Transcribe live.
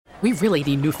We really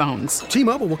need new phones.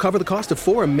 T-Mobile will cover the cost of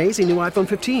 4 amazing new iPhone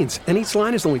 15s, and each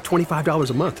line is only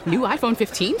 $25 a month. New iPhone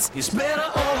 15s? It's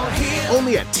better over here.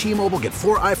 Only at T-Mobile, get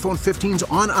 4 iPhone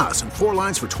 15s on us and 4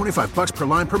 lines for $25 per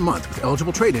line per month with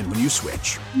eligible trade-in when you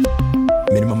switch.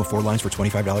 Minimum of 4 lines for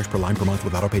 $25 per line per month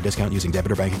with autopay discount using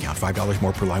debit or bank account. $5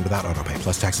 more per line without autopay,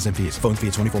 plus taxes and fees. Phone fee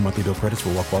at 24 monthly bill credits for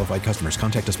well-qualified customers.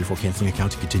 Contact us before canceling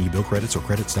account to continue bill credits or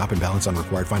credit stop and balance on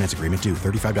required finance agreement due.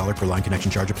 $35 per line connection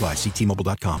charge applies. See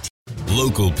T-Mobile.com.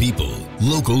 Local people,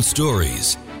 local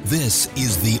stories. This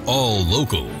is the All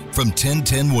Local from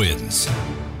 1010 Wins.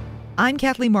 I'm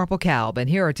Kathleen Marple-Kalb, and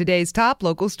here are today's top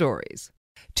local stories.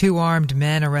 2 armed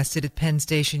men arrested at Penn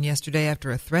Station yesterday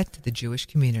after a threat to the Jewish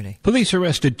community. Police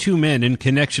arrested 2 men in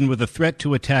connection with a threat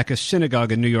to attack a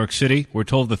synagogue in New York City. We're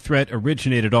told the threat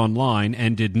originated online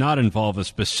and did not involve a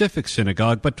specific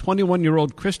synagogue, but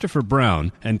 21-year-old Christopher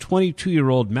Brown and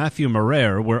 22-year-old Matthew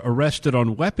Marrere were arrested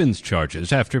on weapons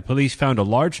charges after police found a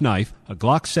large knife, a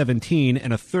Glock 17,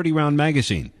 and a 30-round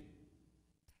magazine.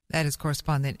 That is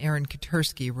correspondent Aaron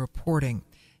Katersky reporting.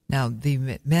 Now,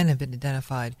 the men have been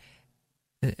identified.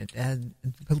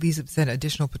 Police have sent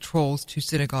additional patrols to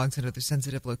synagogues and other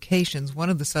sensitive locations. One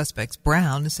of the suspects,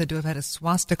 Brown, is said to have had a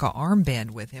swastika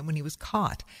armband with him when he was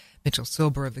caught. Mitchell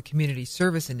Silber of the Community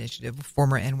Service Initiative, a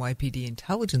former NYPD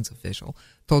intelligence official,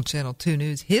 told Channel 2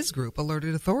 News his group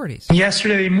alerted authorities.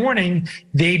 Yesterday morning,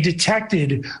 they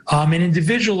detected an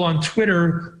individual on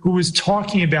Twitter who was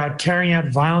talking about carrying out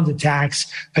violent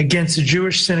attacks against a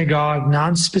Jewish synagogue,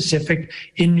 non-specific,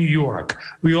 in New York.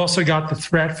 We also got the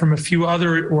threat from a few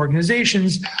other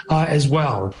organizations as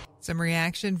well. Some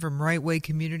reaction from right-wing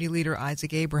community leader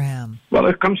Isaac Abraham. Well,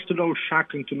 it comes to no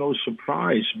shocking, to no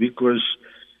surprise, because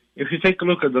if you take a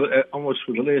look at almost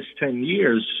for the last 10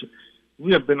 years,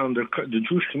 we have been the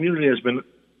Jewish community has been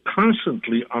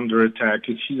constantly under attack.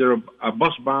 It's either a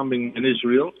bus bombing in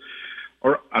Israel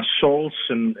or assaults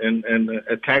and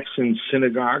attacks in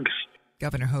synagogues.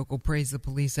 Governor Hochul praised the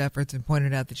police efforts and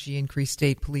pointed out that she increased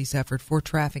state police effort for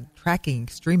tracking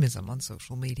extremism on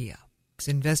social media.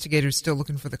 Investigators still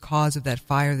looking for the cause of that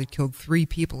fire that killed 3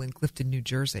 people in Clifton, New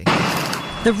Jersey.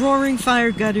 The roaring fire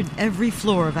gutted every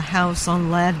floor of a house on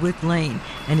Ladwick Lane,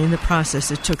 and in the process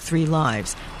it took 3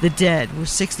 lives. The dead were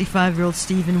 65-year-old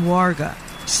Stephen Warga,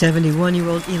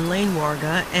 71-year-old Elaine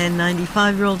Warga, and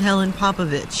 95-year-old Helen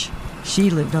Popovich.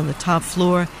 She lived on the top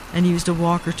floor and used a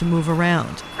walker to move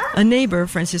around. A neighbor,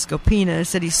 Francisco Pina,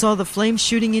 said he saw the flames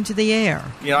shooting into the air.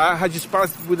 You know, I had just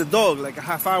passed with the dog like a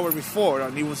half hour before,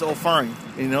 and it was all fine,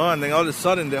 you know, and then all of a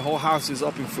sudden the whole house is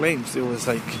up in flames. It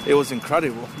was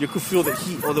incredible. You could feel the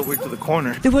heat all the way to the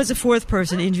corner. There was a 4th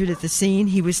person injured at the scene.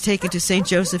 He was taken to St.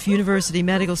 Joseph University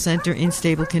Medical Center in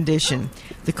stable condition.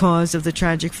 The cause of the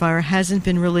tragic fire hasn't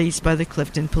been released by the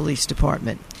Clifton Police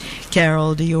Department.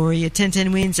 Carol Diori at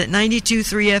 1010 Wins at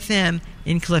 92.3 FM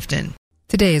in Clifton.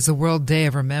 Today is the World Day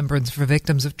of Remembrance for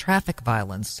Victims of Traffic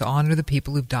Violence to honor the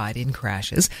people who've died in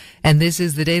crashes. And this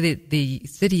is the day that the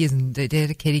city is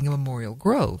dedicating a memorial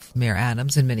grove. Mayor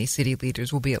Adams and many city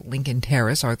leaders will be at Lincoln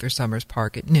Terrace, Arthur Summers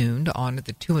Park at noon to honor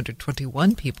the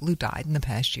 221 people who died in the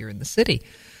past year in the city.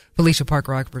 Felicia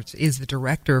Park-Roberts is the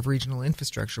Director of Regional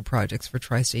Infrastructure Projects for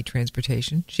Tri-State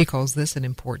Transportation. She calls this an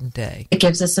important day. It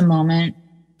gives us a moment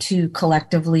to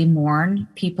collectively mourn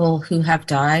people who have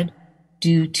died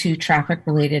due to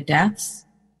traffic-related deaths.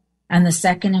 And the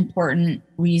second important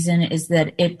reason is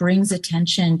that it brings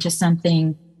attention to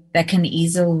something that can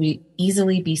easily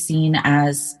be seen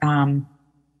as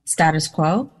status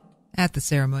quo. At the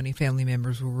ceremony, family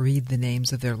members will read the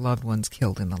names of their loved ones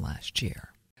killed in the last year.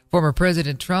 Former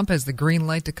President Trump has the green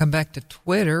light to come back to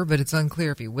Twitter, but it's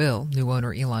unclear if he will. New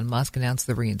owner Elon Musk announced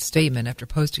the reinstatement after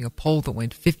posting a poll that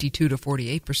went 52 to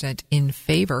 48% in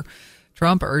favor.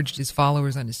 Trump urged his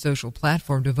followers on his social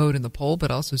platform to vote in the poll,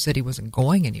 but also said he wasn't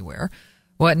going anywhere.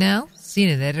 What now?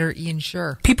 CNN editor Ian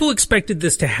Sherr. People expected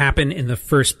this to happen in the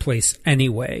first place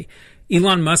anyway.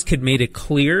 Elon Musk had made it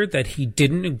clear that he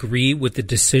didn't agree with the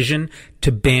decision to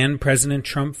ban President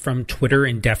Trump from Twitter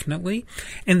indefinitely.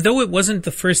 And though it wasn't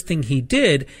the first thing he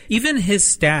did, even his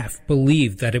staff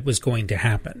believed that it was going to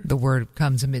happen. The word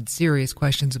comes amid serious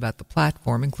questions about the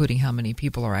platform, including how many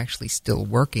people are actually still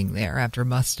working there after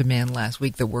Musk's demand last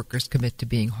week that workers commit to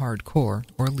being hardcore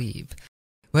or leave.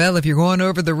 Well, if you're going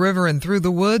over the river and through the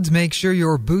woods, make sure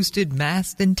you're boosted,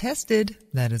 masked, and tested.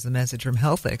 That is a message from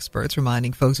health experts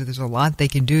reminding folks that there's a lot they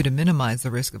can do to minimize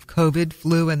the risk of COVID,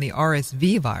 flu, and the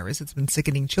RSV virus that's been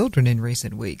sickening children in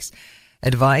recent weeks.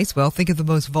 Advice? Well, think of the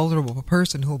most vulnerable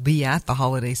person who'll be at the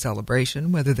holiday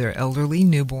celebration, whether they're elderly,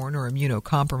 newborn, or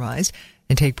immunocompromised,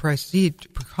 and take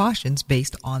precautions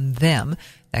based on them.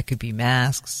 That could be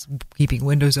masks, keeping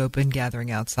windows open,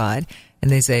 gathering outside. And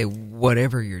they say,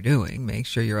 whatever you're doing, make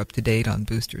sure you're up to date on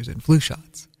boosters and flu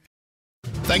shots.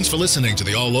 Thanks for listening to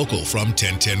the All Local from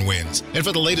 1010 Wins. And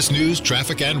for the latest news,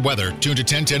 traffic, and weather, tune to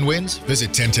 1010 Wins, visit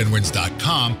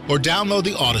 1010wins.com, or download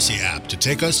the Odyssey app to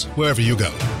take us wherever you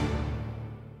go.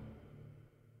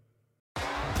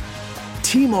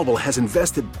 T-Mobile has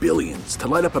invested billions to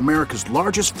light up America's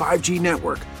largest 5G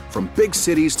network, from big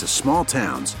cities to small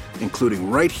towns, including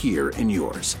right here in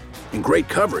yours. And great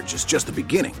coverage is just the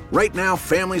beginning. Right now,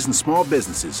 families and small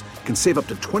businesses can save up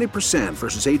to 20%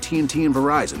 versus AT&T and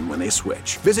Verizon when they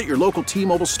switch. Visit your local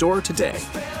T-Mobile store today.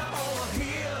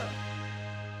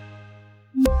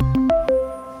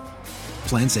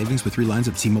 Plan savings with 3 lines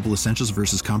of T-Mobile Essentials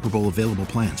versus comparable available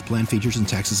plans. Plan features and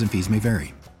taxes and fees may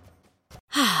vary.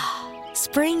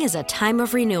 Spring is a time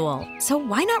of renewal, so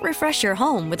why not refresh your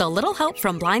home with a little help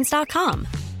from Blinds.com?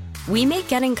 We make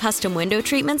getting custom window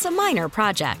treatments a minor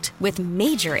project with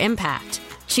major impact.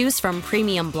 Choose from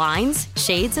premium blinds,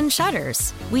 shades, and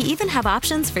shutters. We even have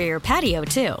options for your patio,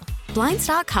 too.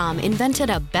 Blinds.com invented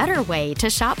a better way to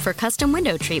shop for custom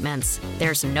window treatments.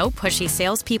 There's no pushy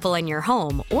salespeople in your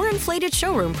home or inflated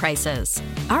showroom prices.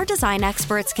 Our design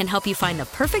experts can help you find the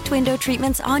perfect window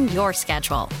treatments on your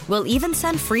schedule. We'll even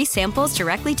send free samples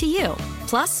directly to you.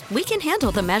 Plus, we can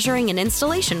handle the measuring and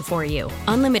installation for you.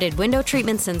 Unlimited window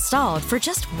treatments installed for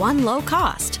just one low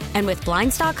cost. And with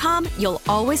Blinds.com, you'll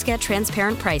always get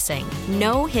transparent pricing.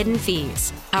 No hidden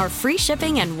fees. Our free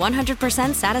shipping and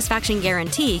 100% satisfaction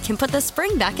guarantee can put the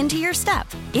spring back into your step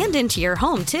and into your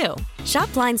home, too.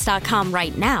 Shop Blinds.com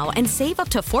right now and save up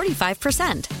to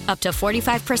 45%. Up to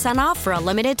 45% off for a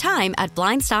limited time at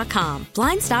Blinds.com.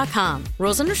 Blinds.com.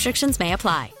 Rules and restrictions may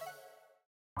apply.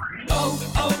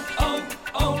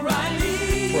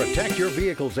 Protect your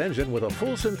vehicle's engine with a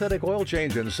full synthetic oil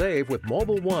change and save with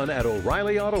Mobil 1 at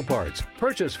O'Reilly Auto Parts.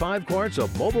 Purchase 5 quarts of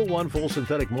Mobil 1 full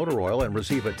synthetic motor oil and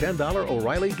receive a $10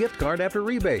 O'Reilly gift card after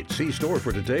rebate. See store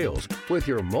for details. With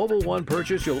your Mobil 1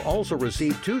 purchase, you'll also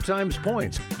receive 2 times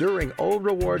points during O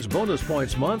Rewards Bonus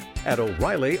Points Month at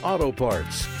O'Reilly Auto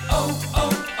Parts.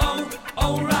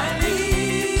 O'Reilly